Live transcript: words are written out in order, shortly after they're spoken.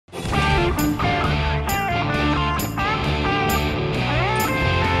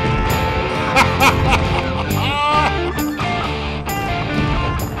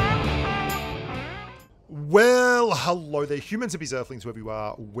Hello there, humans of his earthlings, wherever you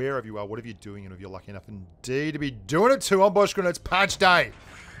are, whatever you're doing, and if you're lucky enough indeed to be doing it too on Bushka, and it's patch day.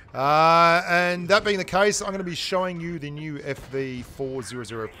 And that being the case, I'm going to be showing you the new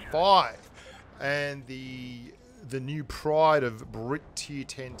FV4005 and the new pride of Brit Tier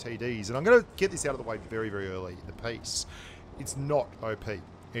 10 TDs. And I'm going to get this out of the way very, very early in the piece. It's not OP.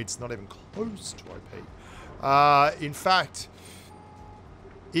 It's not even close to OP. In fact,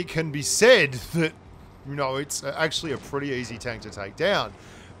 it can be said that, you know, it's actually a pretty easy tank to take down.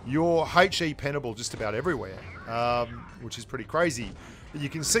 You're HE pennable just about everywhere, which is pretty crazy. But you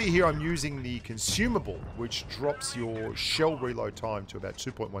can see here I'm using the consumable, which drops your shell reload time to about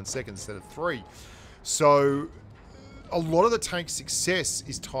 2.1 seconds instead of 3. So a lot of the tank's success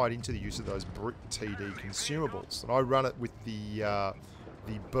is tied into the use of those Brit TD consumables. And I run it with the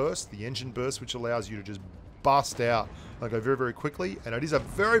burst, the engine burst, which allows you to just bust out and go very, very quickly. And it is a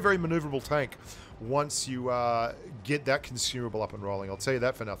very, very maneuverable tank once you get that consumable up and rolling. I'll tell you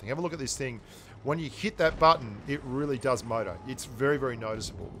that for nothing. Have a look at this thing. When you hit that button, it really does motor. It's very, very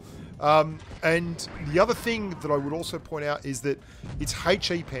noticeable. And the other thing that I would also point out is that its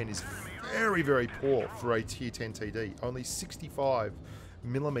HE pen is very, very poor for a Tier 10 TD. Only 65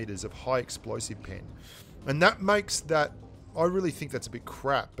 millimeters of high explosive pen. And that makes that, I really think that's a bit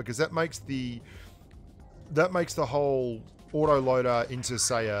crap, because that makes the whole autoloader into,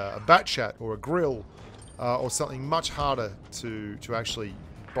 say, a Batchat or a grill or something much harder to actually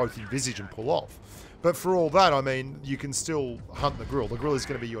both envisage and pull off. But for all that, I mean, you can still hunt the grill. The grill is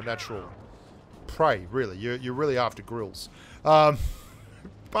going to be your natural prey, really. You're really after grills. But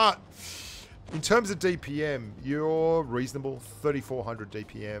in terms of DPM, you're reasonable, 3,400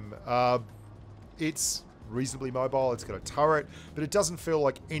 DPM. It's reasonably mobile, it's got a turret, but it doesn't feel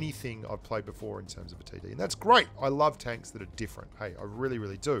like anything I've played before in terms of a TD. And that's great. I love tanks that are different. Hey, I really,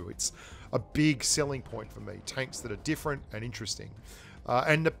 really do. It's a big selling point for me. Tanks that are different and interesting.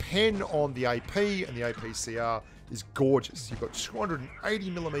 And the pen on the AP and the APCR is gorgeous. You've got 280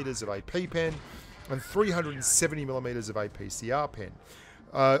 millimeters of AP pen and 370 millimeters of APCR pen.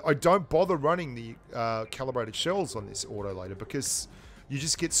 I don't bother running the calibrated shells on this autoloader because you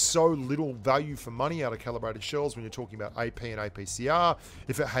just get so little value for money out of calibrated shells when you're talking about AP and APCR.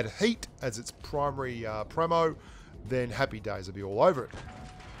 If it had heat as its primary promo, then happy days would be all over it.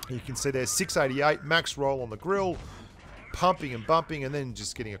 You can see there's 688 max roll on the grill, pumping and bumping, and then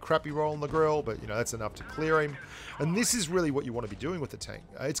just getting a crappy roll on the grill, but you know, that's enough to clear him. And this is really what you want to be doing with the tank.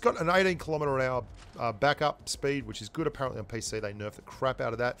 It's got an 18 km/h backup speed, which is good. Apparently on PC they nerfed the crap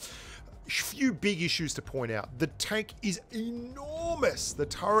out of that. Few big issues to point out. The tank is enormous. The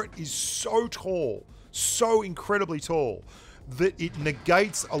turret is so tall, so incredibly tall, that it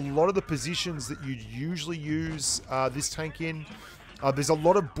negates a lot of the positions that you'd usually use this tank in. There's a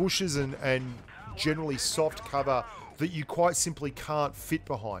lot of bushes and generally soft cover that you quite simply can't fit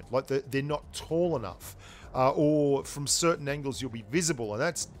behind. Like they're not tall enough, or from certain angles you'll be visible, and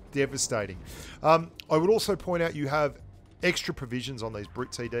that's devastating. I would also point out you have extra provisions on these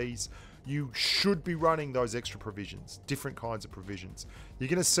Brit TDs. You should be running those extra provisions, different kinds of provisions. You're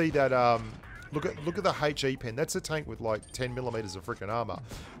going to see that, look at the HE pen. That's a tank with like 10 millimeters of freaking armor.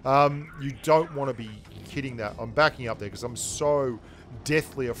 You don't want to be hitting that. I'm backing up there because I'm so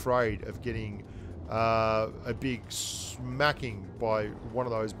deathly afraid of getting a big smacking by one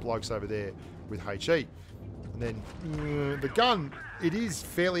of those blokes over there with HE. And then the gun, it is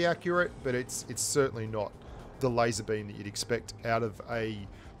fairly accurate, but it's certainly not the laser beam that you'd expect out of a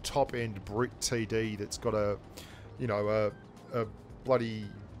top-end Brit TD that's got a, you know, a bloody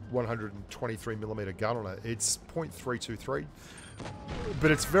 123mm gun on it. It's .323, but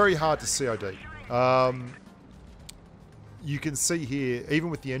it's very hard to COD. You can see here,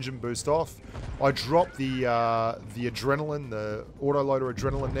 even with the engine boost off, I dropped the adrenaline, the autoloader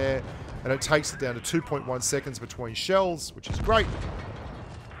adrenaline there, and it takes it down to 2.1 seconds between shells, which is great.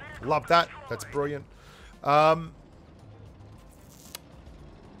 Love that. That's brilliant.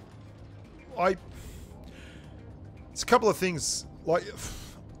 It's a couple of things, like,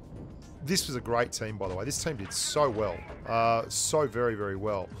 this was a great team, by the way. This team did so well, so very, very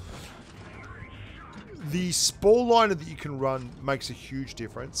well. The spall liner that you can run makes a huge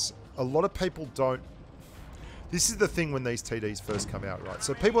difference. A lot of people don't. This is the thing when these TDs first come out, right?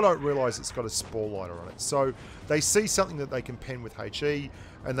 So people don't realize it's got a spall liner on it. So they see something that they can pen with HE,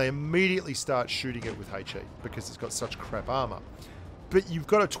 and they immediately start shooting it with HE because it's got such crap armor. But you've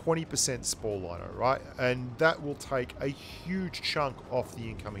got a 20% spall liner, right? And that will take a huge chunk off the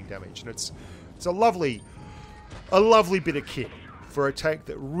incoming damage. And it's a lovely bit of kit for a tank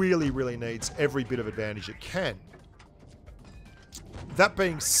that really, really needs every bit of advantage it can. That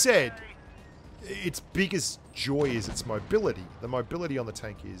being said, its biggest joy is its mobility. The mobility on the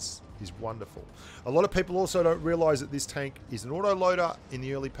tank is wonderful. A lot of people also don't realize that this tank is an auto loader in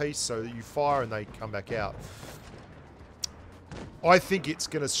the early piece, so that you fire and they come back out. I think it's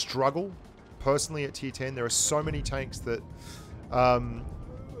going to struggle personally at tier 10. There are so many tanks that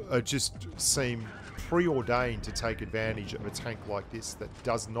just seem preordained to take advantage of a tank like this that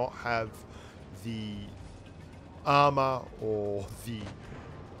does not have the armor or the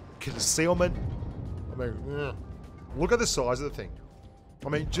concealment. I mean, look at the size of the thing. I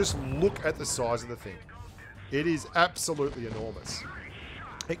mean, just look at the size of the thing. It is absolutely enormous.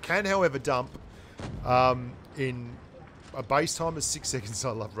 It can, however, dump in a base time of 6 seconds.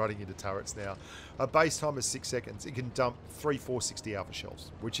 I love running into turrets now. A base time of 6 seconds. It can dump 3 460 alpha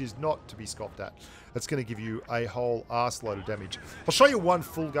shells, which is not to be scoffed at. It's going to give you a whole arse load of damage. I'll show you one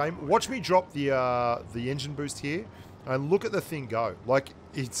full game. Watch me drop the engine boost here and look at the thing go. Like,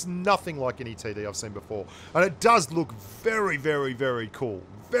 it's nothing like any TD I've seen before. And it does look very, very, very cool.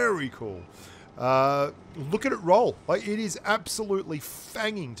 Very cool. Look at it roll. Like, it is absolutely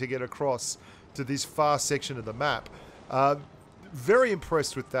fanging to get across to this far section of the map. Very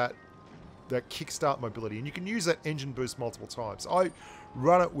impressed with that kickstart mobility, and you can use that engine boost multiple times. I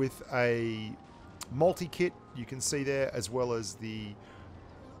run it with a multi-kit, you can see there, as well as the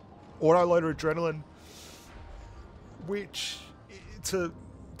autoloader adrenaline, which to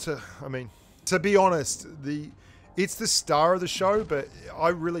be honest, it's the star of the show, but I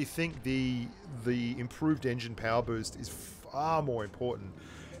really think the improved engine power boost is far more important.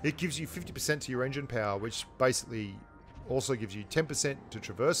 It gives you 50% to your engine power, which basically also gives you 10% to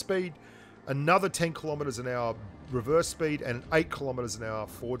traverse speed, another 10 kilometers an hour reverse speed, and 8 kilometers an hour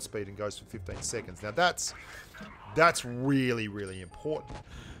forward speed, and goes for 15 seconds. Now that's really, really important.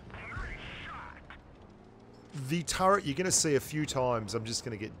 The turret you're going to see a few times. I'm just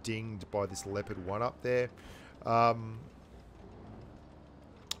going to get dinged by this Leopard 1 up there.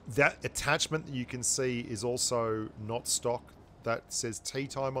 That attachment that you can see is also not stock. That says tea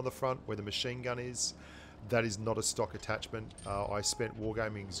time on the front where the machine gun is. That is not a stock attachment. I spent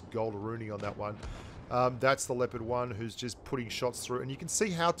Wargaming's gold Rooney on that one. That's the Leopard 1 who's just putting shots through. And you can see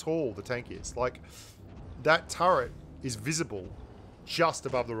how tall the tank is. Like, that turret is visible just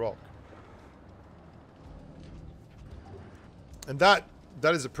above the rock. And that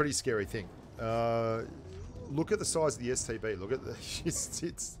is a pretty scary thing. Look at the size of the STB. Look at the...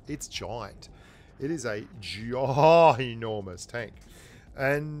 It's giant. It is a ginormous tank.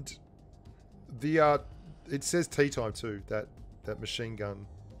 And the... it says T-time too, that machine gun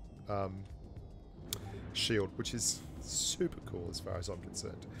shield, which is super cool as far as I'm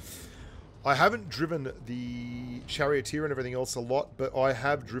concerned. I haven't driven the Charioteer and everything else a lot, but I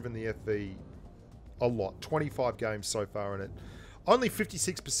have driven the FV a lot. 25 games so far in it. Only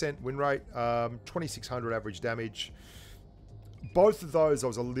 56% win rate, 2600 average damage. Both of those I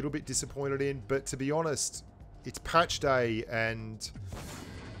was a little bit disappointed in, but to be honest, it's patch day and...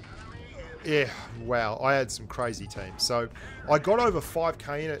 yeah, wow, I had some crazy teams. So I got over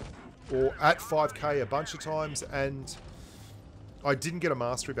 5k in it, or at 5k a bunch of times, and I didn't get a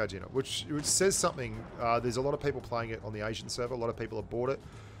mastery badge in it, which says something. There's a lot of people playing it on the Asian server. A lot of people have bought it.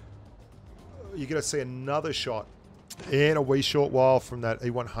 You're going to see another shot in a wee short while from that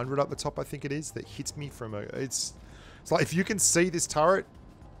E100 up the top, I think it is, that hits me from a... It's like, if you can see this turret,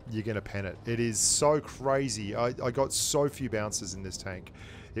 you're going to pen it. It is so crazy. I got so few bounces in this tank.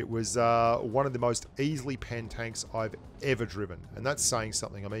 It was one of the most easily penned tanks I've ever driven. And that's saying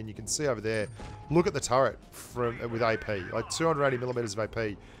something. I mean, you can see over there, look at the turret with AP. Like 280 millimeters of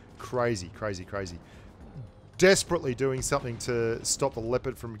AP. Crazy, crazy, crazy. Desperately doing something to stop the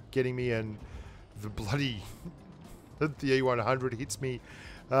Leopard from getting me, and the bloody... the E100 hits me.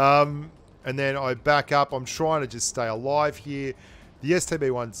 And then I back up. I'm trying to just stay alive here. The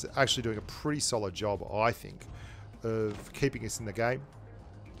STB1's actually doing a pretty solid job, I think, of keeping us in the game.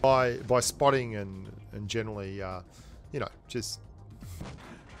 By spotting and generally, you know, just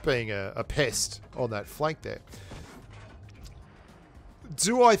being a pest on that flank there.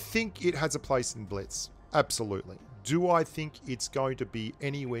 Do I think it has a place in Blitz? Absolutely. Do I think it's going to be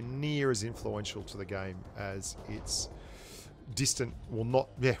anywhere near as influential to the game as its distant,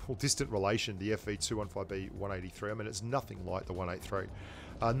 distant relation, the FV4005B 183? I mean, it's nothing like the 183.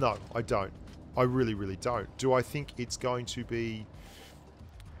 No, I don't. I really, really don't. Do I think it's going to be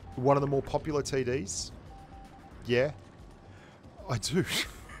one of the more popular TDs? Yeah, I do.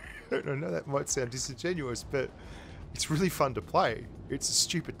 I know that might sound disingenuous, but it's really fun to play. It's a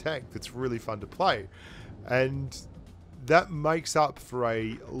stupid tank that's really fun to play. And that makes up for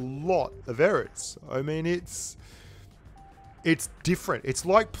a lot of errors. I mean, it's it's different. It's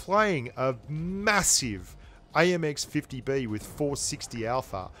like playing a massive AMX 50B with 460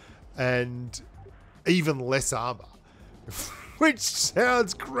 alpha and even less armor, which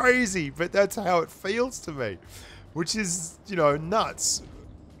sounds crazy, but that's how it feels to me, which is, you know, nuts.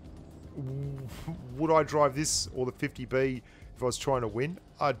 Would I drive this or the 50B if I was trying to win?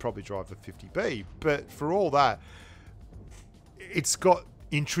 I'd probably drive the 50B, but for all that, it's got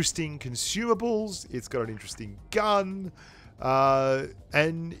interesting consumables, it's got an interesting gun,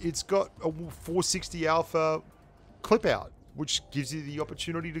 and it's got a 460 alpha clip out, which gives you the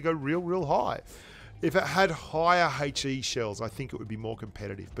opportunity to go real high. If it had higher HE shells, I think it would be more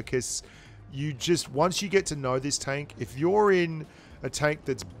competitive, because you just, once you get to know this tank, if you're in a tank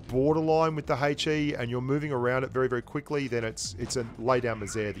that's borderline with the HE and you're moving around it very quickly, then it's a lay down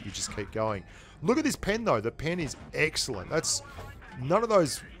misère that you just keep going. Look at this pen though. The pen is excellent. That's none of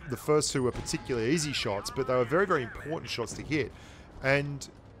those, the first two were particularly easy shots, but they were very important shots to hit. And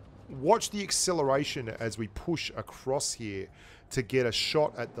watch the acceleration as we push across here to get a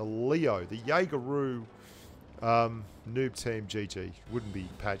shot at the Leo. The Jaegeru noob team GG. Wouldn't be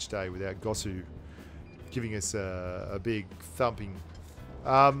patch day without Gosu giving us a big thumping.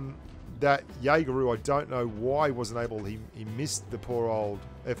 That Jaegeru, I don't know why he wasn't able, he missed the poor old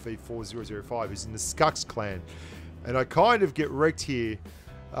FV4005 who's in the Skux clan. And I kind of get wrecked here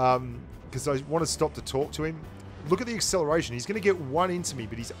because I want to stop to talk to him. Look at the acceleration. He's going to get one into me,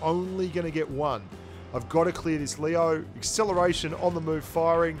 but he's only going to get one. I've got to clear this Leo. Acceleration, on the move,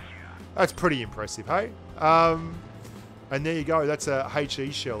 firing. That's pretty impressive, hey? And there you go. That's a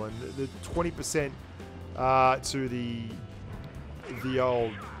HE shell. And the 20% to the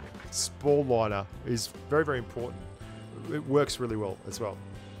old spall liner is very important. It works really well as well.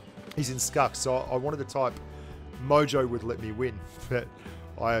 He's in Skux, so I wanted to type Mojo would let me win, but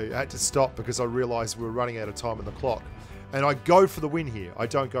I had to stop because I realized we were running out of time on the clock. And I go for the win here. I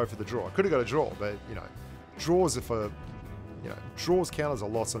don't go for the draw. I could have got a draw, but, you know, draws are for, you know, draws count as a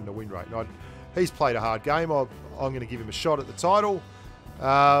loss on the win rate. And he's played a hard game. I'm going to give him a shot at the title.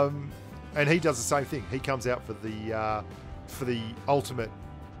 And he does the same thing. He comes out for the ultimate,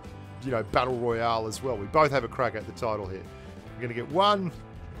 you know, battle royale as well. We both have a crack at the title here. We're going to get one.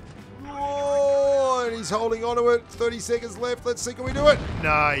 Oh, and he's holding on to it. 30 seconds left. Let's see, can we do it?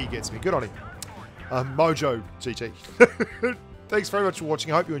 Nah, he gets me. Good on him. Mojo GT. Thanks very much for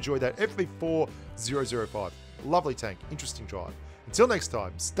watching. I hope you enjoyed that FV4005. Lovely tank. Interesting drive. Until next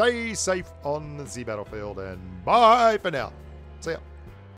time, stay safe on the battlefield, and bye for now. See ya.